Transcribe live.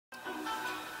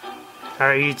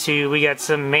Alright, YouTube, we got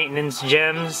some maintenance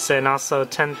gems and also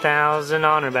 10,000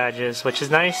 honor badges, which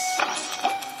is nice.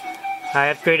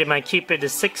 I upgraded my Cupid to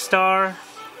 6-star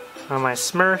on my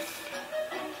Smurf.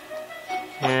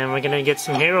 And we're gonna get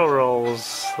some hero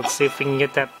rolls. Let's see if we can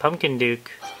get that Pumpkin Duke.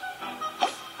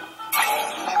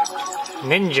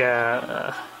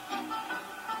 Ninja.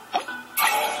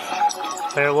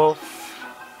 Werewolf.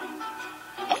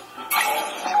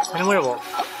 And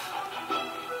werewolf.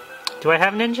 Do I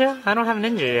have ninja? I don't have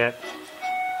ninja yet.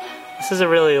 This is a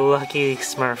really lucky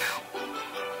Smurf.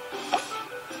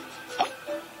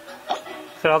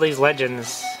 Look at all these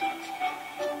legends.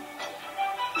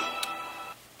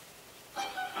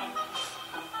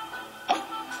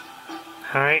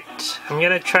 Alright, I'm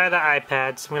gonna try the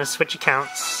iPad, so I'm gonna switch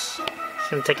accounts. It's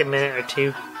gonna take a minute or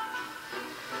two.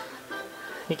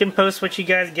 You can post what you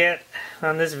guys get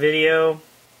on this video.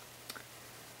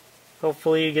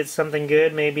 Hopefully you get something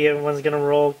good. Maybe everyone's gonna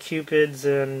roll Cupids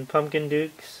and Pumpkin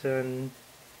Dukes and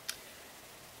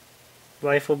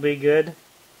life will be good.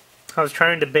 I was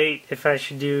trying to debate if I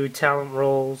should do talent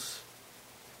rolls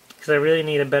because I really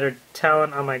need a better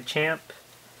talent on my champ.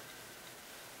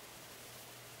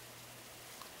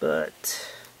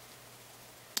 But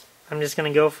I'm just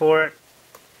gonna go for it.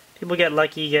 People get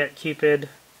lucky, get Cupid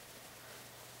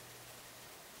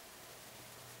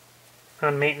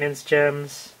on maintenance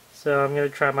gems. So I'm going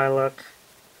to try my luck.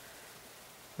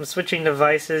 I'm switching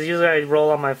devices. Usually I roll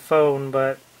on my phone,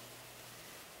 but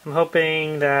I'm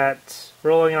hoping that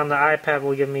rolling on the iPad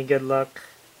will give me good luck.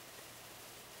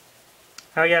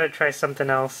 I gotta try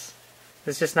something else.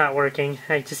 It's just not working.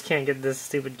 I just can't get this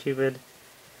stupid Cupid.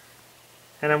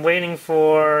 And I'm waiting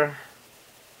for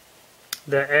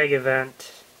the egg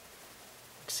event,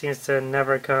 which seems to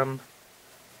never come.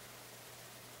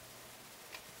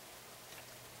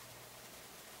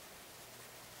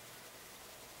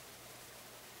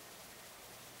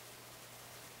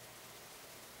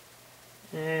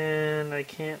 And I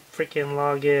can't freaking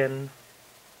log in.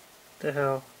 What the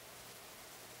hell?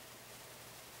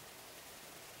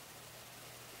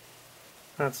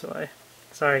 That's why.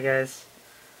 Sorry guys.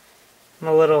 I'm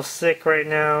a little sick right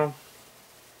now.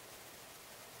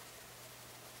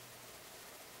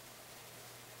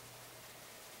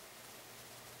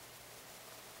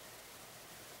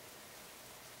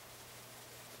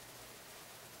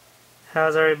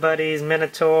 How's everybody's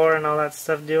Minotaur and all that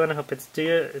stuff doing? I hope it's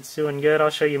doing good. I'll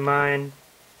show you mine.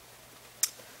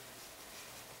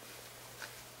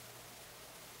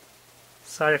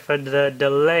 Sorry for the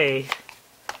delay.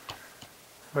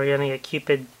 We're gonna get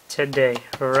Cupid today,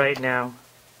 right now.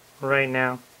 Right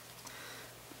now.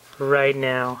 Right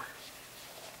now.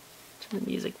 Turn the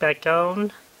music back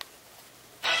on.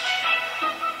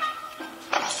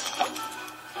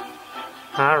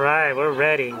 Alright, we're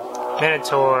ready.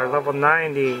 Minotaur, level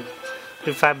 90,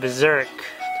 do 5 Berserk,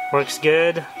 works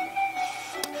good.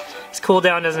 His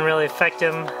cooldown doesn't really affect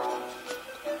him.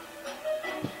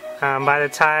 By the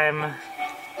time,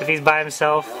 if he's by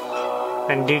himself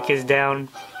and Duke is down,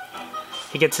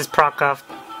 he gets his proc off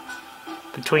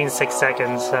between 6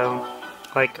 seconds, so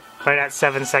like right at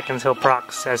 7 seconds he'll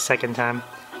proc a second time.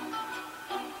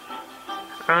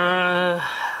 Alright.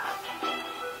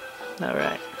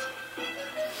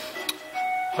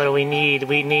 What do we need?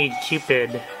 We need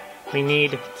Cupid. We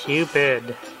need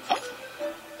Cupid.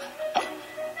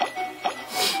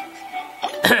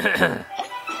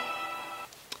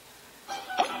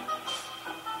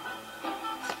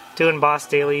 Doing boss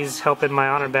dailies, helping my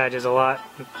honor badges a lot.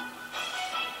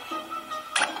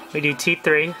 We do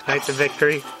T3, Knights of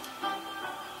Victory.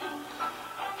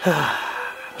 I'm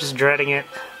just dreading it.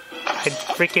 I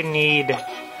freaking need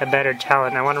a better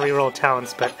talent. I want to reroll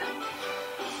talents, but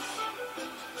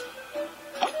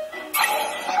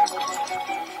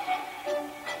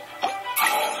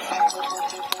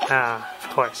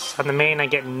of course. On the main, I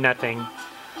get nothing.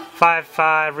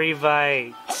 5/5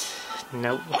 Revite.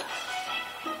 Nope.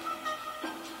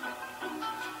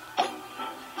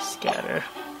 Scatter.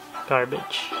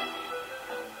 Garbage.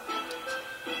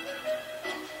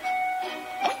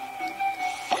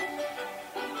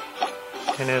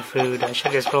 No food. I should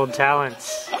have just rolled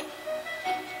talents.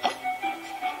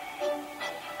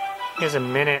 Here's a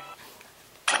minute.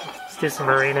 Let's do some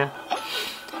arena.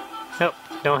 Nope,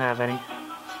 don't have any.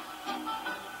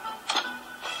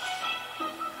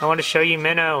 I want to show you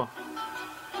Minnow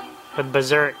with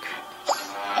Berserk.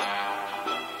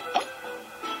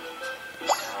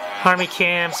 Army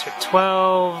camps are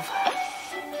 12.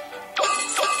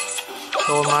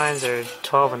 Gold mines are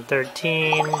 12 and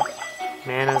 13.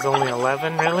 Mana's only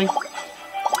 11, really?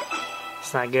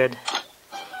 It's not good.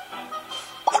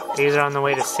 These are on the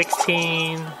way to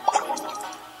 16.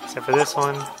 Except for this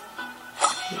one.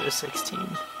 There's 16.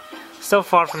 Still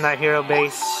far from that hero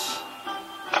base.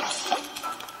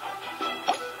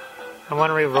 I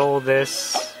want to re-roll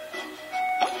this.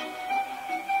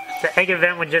 The egg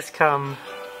event would just come.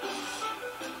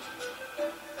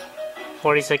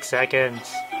 46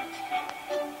 seconds.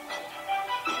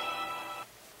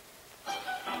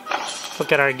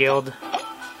 Look at our guild.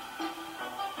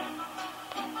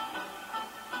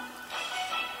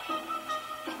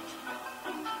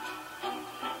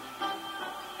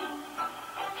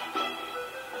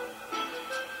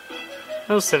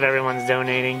 Most of everyone's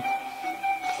donating.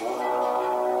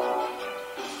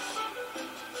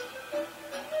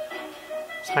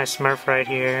 It's my Smurf right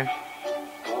here.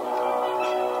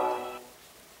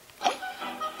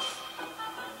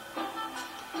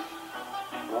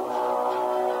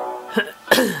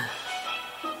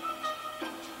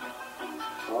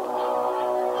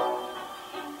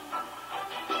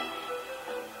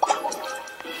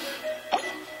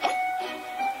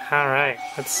 Alright,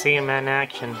 let's see him in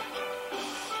action.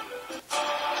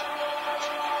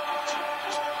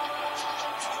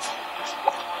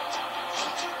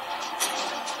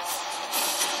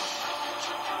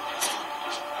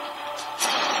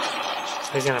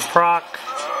 He's gonna proc.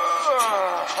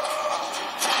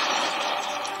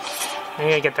 I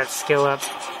need to get that skill up.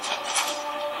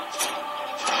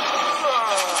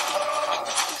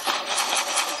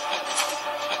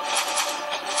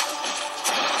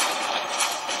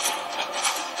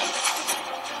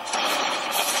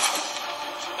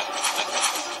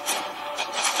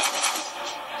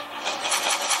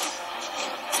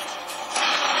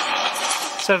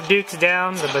 So if Duke's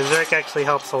down, the Berserk actually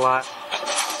helps a lot.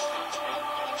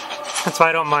 That's why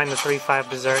I don't mind the 3-5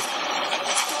 Berserk.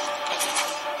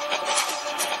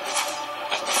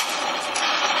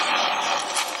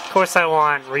 Of course I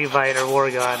want Revite or War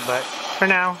God, but for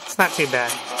now, it's not too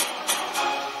bad.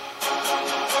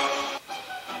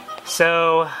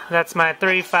 So, that's my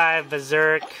 3-5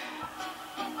 Berserk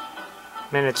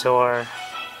Minotaur.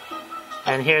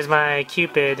 And here's my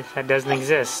Cupid that doesn't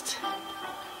exist.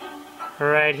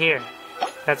 Right here.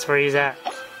 That's where he's at.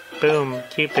 Boom,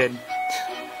 Cupid.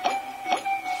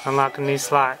 Unlock a new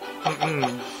slot.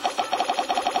 I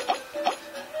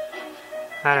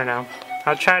don't know.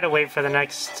 I'll try to wait for the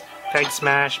next Egg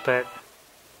Smash, but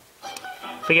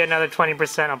if we get another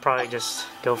 20%, I'll probably just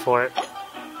go for it.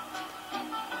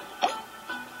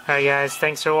 Alright guys,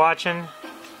 thanks for watching.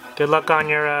 Good luck on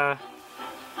your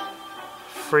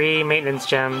free maintenance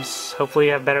gems. Hopefully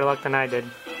you have better luck than I did.